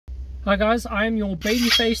Hi guys, I am your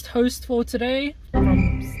baby-faced host for today. How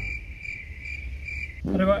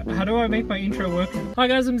do I make my intro work? Hi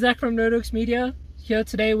guys, I'm Zach from Nerdox Media, here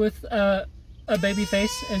today with a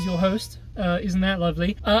babyface as your host. Isn't that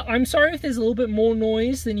lovely? I'm sorry if there's a little bit more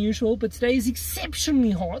noise than usual, but today is exceptionally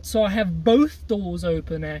hot, so I have both doors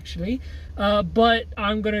open actually. But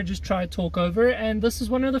I'm gonna just try to talk over it, and this is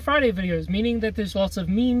one of the Friday videos, meaning that there's lots of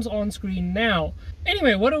memes on screen now.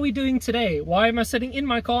 Anyway, what are we doing today? Why am I sitting in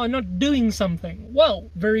my car and not doing something? Well,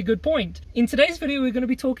 very good point. In today's video, we're going to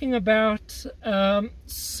be talking about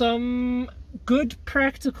some good,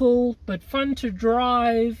 practical, but fun to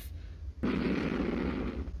drive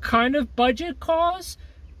kind of budget cars.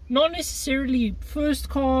 Not necessarily first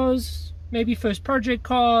cars, maybe first project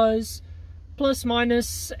cars, plus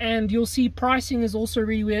minus, and you'll see pricing is also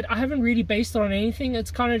really weird. I haven't really based it on anything,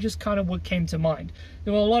 it's kind of what came to mind.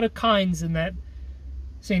 There were a lot of kinds in that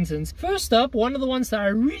sentence. First up, one of the ones that I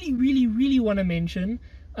really want to mention,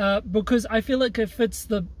 because I feel like it fits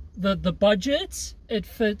the budget, it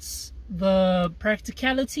fits the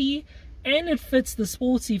practicality, and it fits the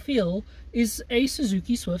sportsy feel, is a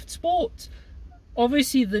Suzuki Swift Sport.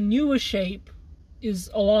 Obviously the newer shape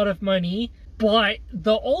is a lot of money, but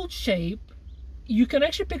the old shape you can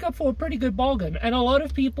actually pick up for a pretty good bargain, and a lot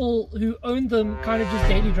of people who own them kind of just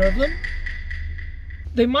daily drove them.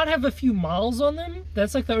 They might have a few miles on them,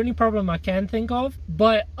 that's like the only problem I can think of,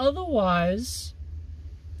 but otherwise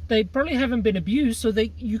they probably haven't been abused, so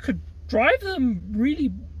you could drive them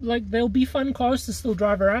really, like, they'll be fun cars to still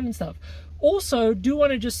drive around and stuff. Also, do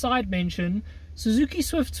want to just side mention, Suzuki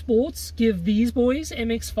Swift Sports give these boys,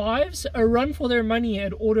 MX-5s, a run for their money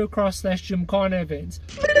at autocross/gymkhana events.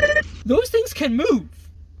 Those things can move.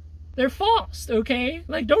 They're fast, okay?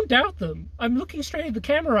 Like, don't doubt them. I'm looking straight at the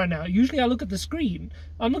camera right now. Usually I look at the screen.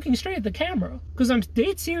 I'm looking straight at the camera because I'm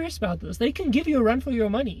dead serious about this. They can give you a run for your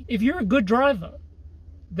money. If you're a good driver,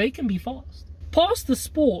 they can be fast. Past the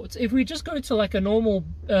sports, if we just go to like a normal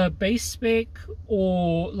base spec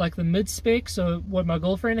or like the mid spec, so what my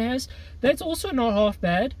girlfriend has, that's also not half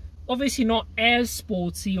bad. Obviously not as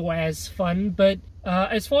sportsy or as fun, but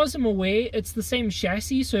as far as I'm aware, it's the same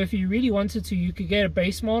chassis, so if you really wanted to, you could get a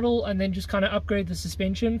base model and then just kind of upgrade the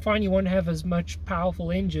suspension. Fine, you won't have as much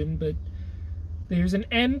powerful engine, but there's an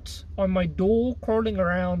ant on my door crawling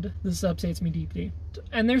around. This upsets me deeply.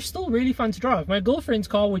 And they're still really fun to drive. My girlfriend's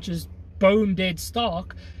car, which is bone dead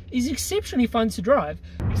stock, is exceptionally fun to drive.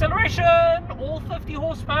 Acceleration, all 50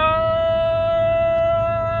 horsepower.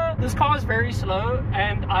 This car is very slow,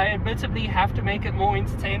 and I admittedly have to make it more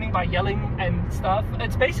entertaining by yelling and stuff.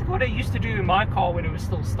 It's basically what I used to do in my car when it was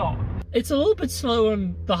still stock. It's a little bit slow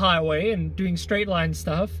on the highway and doing straight line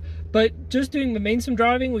stuff, but just doing momentum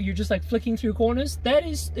driving where you're just like flicking through corners,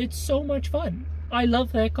 it's so much fun. I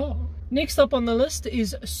love that car. Next up on the list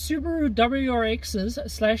is Subaru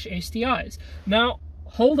WRXs/STIs. Now,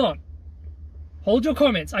 hold on. Hold your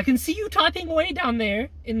comments. I can see you typing away down there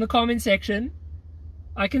in the comment section.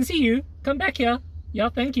 I can see you. Come back here. Yeah,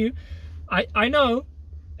 thank you. I know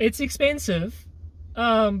it's expensive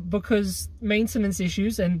because maintenance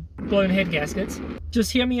issues and blown head gaskets.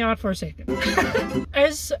 Just hear me out for a second.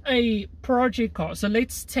 As a project car, so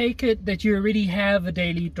let's take it that you already have a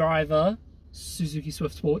daily driver, Suzuki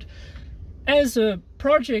Swift Sport, as a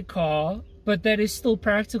project car, but that is still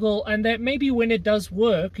practical, and that maybe when it does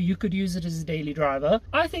work you could use it as a daily driver.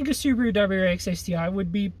 I think a Subaru WRX STI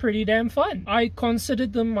would be pretty damn fun. I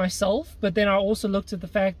considered them myself, but then I also looked at the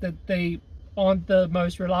fact that they aren't the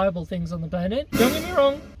most reliable things on the planet. Don't get me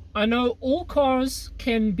wrong, I know all cars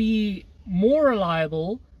can be more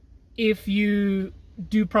reliable if you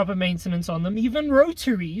do proper maintenance on them. Even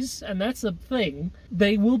rotaries, and that's a thing,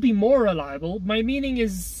 they will be more reliable. My meaning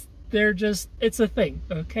is it's a thing,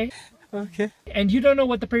 okay? Okay. And you don't know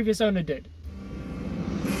what the previous owner did.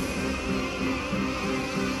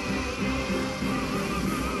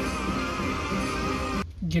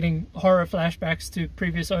 Getting horror flashbacks to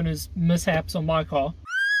previous owners' mishaps on my car.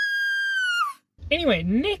 Anyway,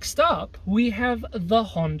 next up we have the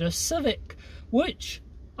Honda Civic, which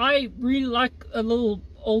I really like. A little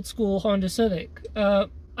old school Honda Civic.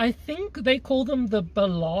 I think they call them the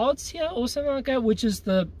Ballards here or something like that, which is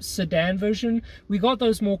the sedan version. We got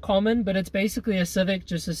those more common, but it's basically a Civic,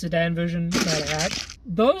 just a sedan version, not a hatch.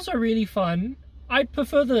 Those are really fun. I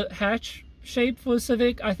prefer the hatch shape for a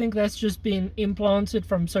Civic. I think that's just been implanted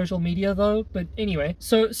from social media though, but anyway.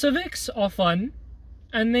 So Civics are fun,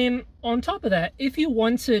 and then on top of that, if you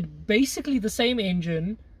wanted basically the same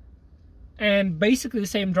engine and basically the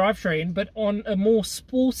same drivetrain, but on a more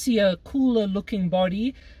sportier, cooler looking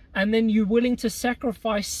body, and then you're willing to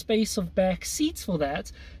sacrifice space of back seats for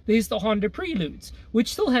that, there's the Honda Preludes,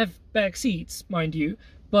 which still have back seats, mind you,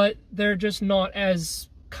 but they're just not as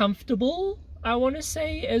comfortable, I want to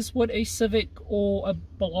say, as what a Civic or a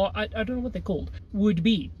I don't know what they're called, would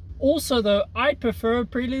be. Also though, I prefer a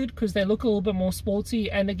Prelude because they look a little bit more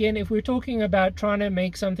sporty, and again, if we're talking about trying to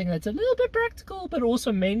make something that's a little bit practical but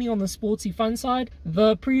also mainly on the sporty fun side,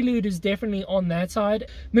 the Prelude is definitely on that side.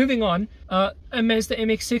 Moving on, a Mazda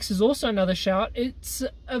MX-6 is also another shout. It's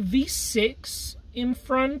a V6 in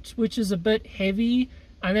front, which is a bit heavy,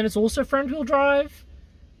 and then it's also front wheel drive.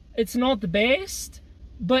 It's not the best,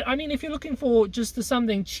 but I mean, if you're looking for just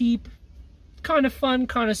something cheap, kind of fun,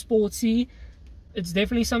 kind of sporty, it's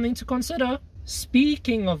definitely something to consider.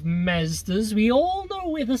 Speaking of Mazdas, we all know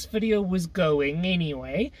where this video was going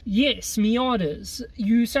anyway. Yes, Miatas.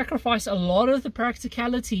 You sacrifice a lot of the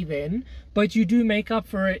practicality then, but you do make up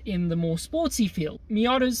for it in the more sportsy feel.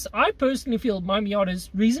 Miatas, I personally feel my Miata is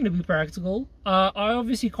reasonably practical. I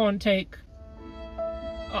obviously can't take...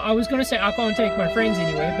 I was going to say I can't take my friends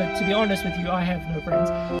anyway, but to be honest with you, I have no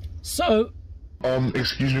friends. So...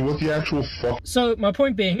 excuse me, what the actual fuck? So, my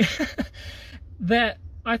point being... that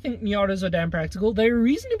I think Miatas are damn practical. They're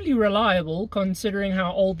reasonably reliable considering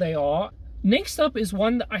how old they are. Next up is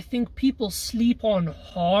one that I think people sleep on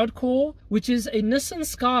hardcore, which is a Nissan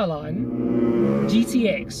Skyline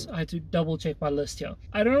GTX. I had to double check my list here.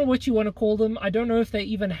 I don't know what you want to call them. I don't know if they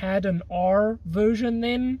even had an R version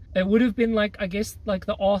then. It would have been like, I guess, like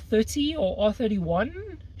the R30 or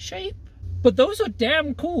R31 shape. But those are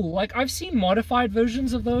damn cool. Like, I've seen modified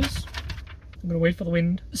versions of those. I'm gonna wait for the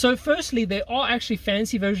wind. So firstly, there are actually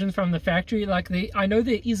fancy versions from the factory. Like, I know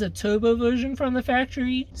there is a turbo version from the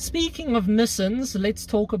factory. Speaking of Nissans, let's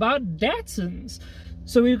talk about Datsuns.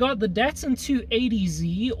 So we've got the Datsun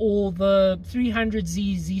 280Z or the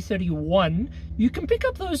 300Z Z31. You can pick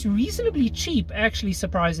up those reasonably cheap, actually,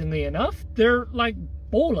 surprisingly enough. They're like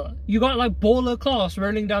baller. You got like baller class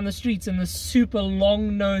rolling down the streets in this super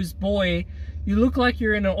long-nosed boy. You look like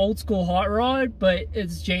you're in an old school hot rod, but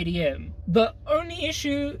it's JDM. The only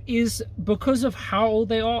issue is because of how old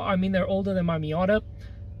they are. I mean, they're older than my Miata.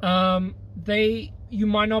 You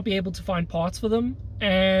might not be able to find parts for them,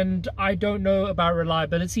 and I don't know about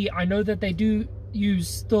reliability. I know that they do use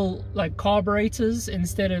still like carburetors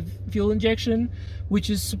instead of fuel injection,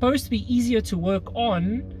 which is supposed to be easier to work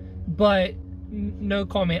on, but no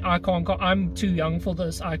comment. I'm too young for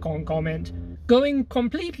this. I can't comment. Going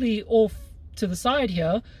completely off to the side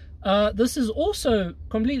here, this is also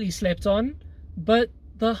completely slept on, but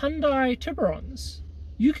the Hyundai Tiburons.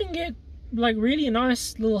 You can get like really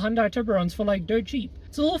nice little Hyundai Tiburons for like dirt cheap.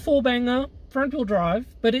 It's a little four-banger, front-wheel drive,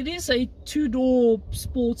 but it is a two-door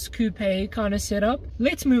sports coupe kind of setup.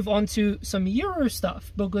 Let's move on to some Euro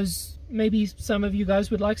stuff, because maybe some of you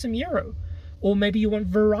guys would like some Euro, or maybe you want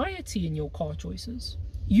variety in your car choices.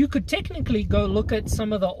 You could technically go look at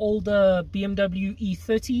some of the older BMW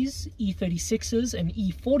E30s, E36s, and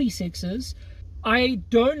E46s. I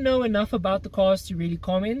don't know enough about the cars to really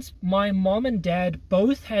comment. My mom and dad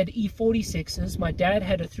both had E46s. My dad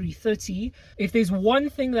had a 330. If there's one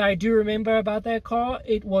thing that I do remember about that car,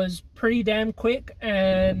 it was pretty damn quick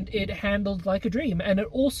and it handled like a dream. And it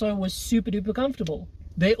also was super duper comfortable.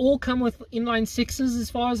 They all come with inline sixes as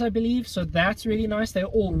far as I believe, so that's really nice. They're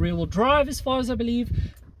all rear-wheel drive as far as I believe.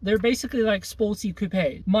 They're basically like sporty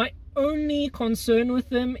coupe. My only concern with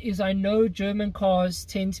them is I know German cars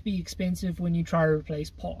tend to be expensive when you try to replace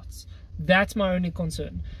parts. That's my only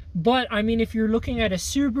concern. But I mean, if you're looking at a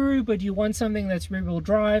Subaru but you want something that's rear-wheel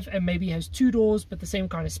drive and maybe has two doors but the same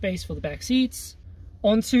kind of space for the back seats,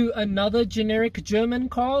 onto another generic German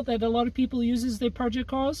car that a lot of people use as their project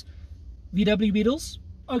cars, VW Beetles.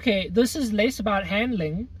 Okay, this is less about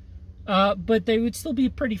handling, but they would still be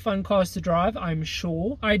pretty fun cars to drive, I'm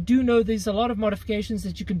sure. I do know there's a lot of modifications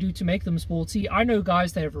that you can do to make them sporty. I know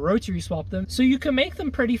guys that have rotary swapped them, so you can make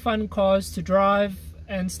them pretty fun cars to drive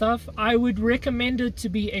and stuff. I would recommend it to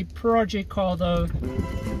be a project car though.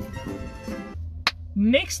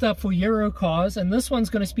 Next up for Euro cars, and this one's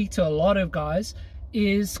going to speak to a lot of guys,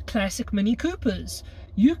 is classic Mini Coopers.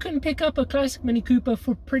 You can pick up a classic Mini Cooper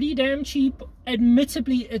for pretty damn cheap.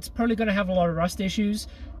 Admittedly, it's probably going to have a lot of rust issues,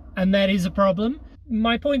 and that is a problem.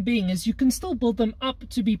 My point being is you can still build them up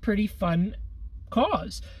to be pretty fun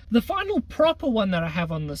cars. The final proper one that I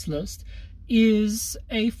have on this list is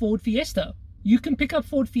a Ford Fiesta. You can pick up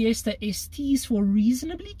Ford Fiesta STs for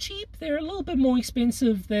reasonably cheap. They're a little bit more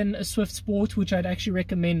expensive than a Swift Sport, which I'd actually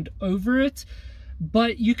recommend over it.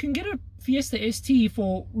 But you can get a Fiesta ST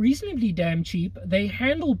for reasonably damn cheap. They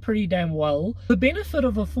handle pretty damn well. The benefit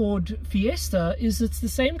of a Ford Fiesta is it's the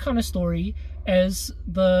same kind of story as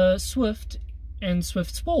the Swift and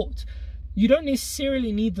Swift Sport. you don't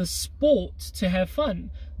necessarily need the sport to have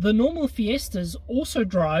fun. The normal Fiestas also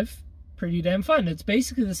drive pretty damn fun. It's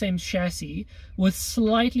basically the same chassis with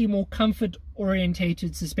slightly more comfort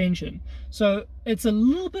orientated suspension. So it's a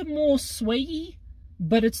little bit more swayy,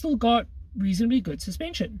 but it's still got reasonably good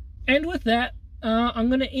suspension. And with that, I'm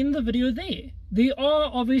going to end the video there. There are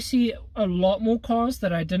obviously a lot more cars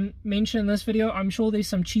that I didn't mention in this video. I'm sure there's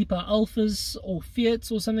some cheaper Alphas or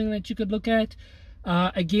Fiats or something that you could look at.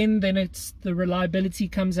 Again, then it's the reliability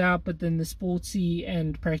comes out, but then the sportsy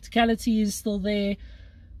and practicality is still there.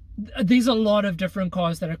 There's a lot of different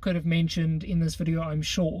cars that I could have mentioned in this video, I'm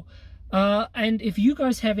sure. And if you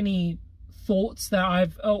guys have any thoughts that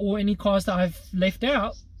I've or any cars that I've left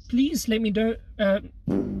out, please let me know.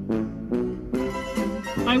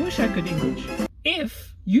 I wish I could English.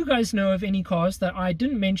 If you guys know of any cars that I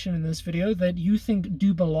didn't mention in this video that you think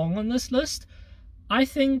do belong on this list, I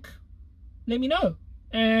think, let me know,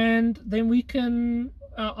 and then we can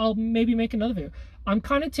I'll maybe make another video. I'm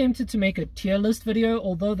kind of tempted to make a tier list video,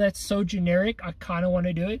 although that's so generic, I kind of want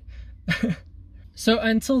to do it. So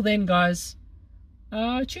until then, guys,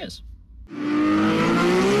 cheers.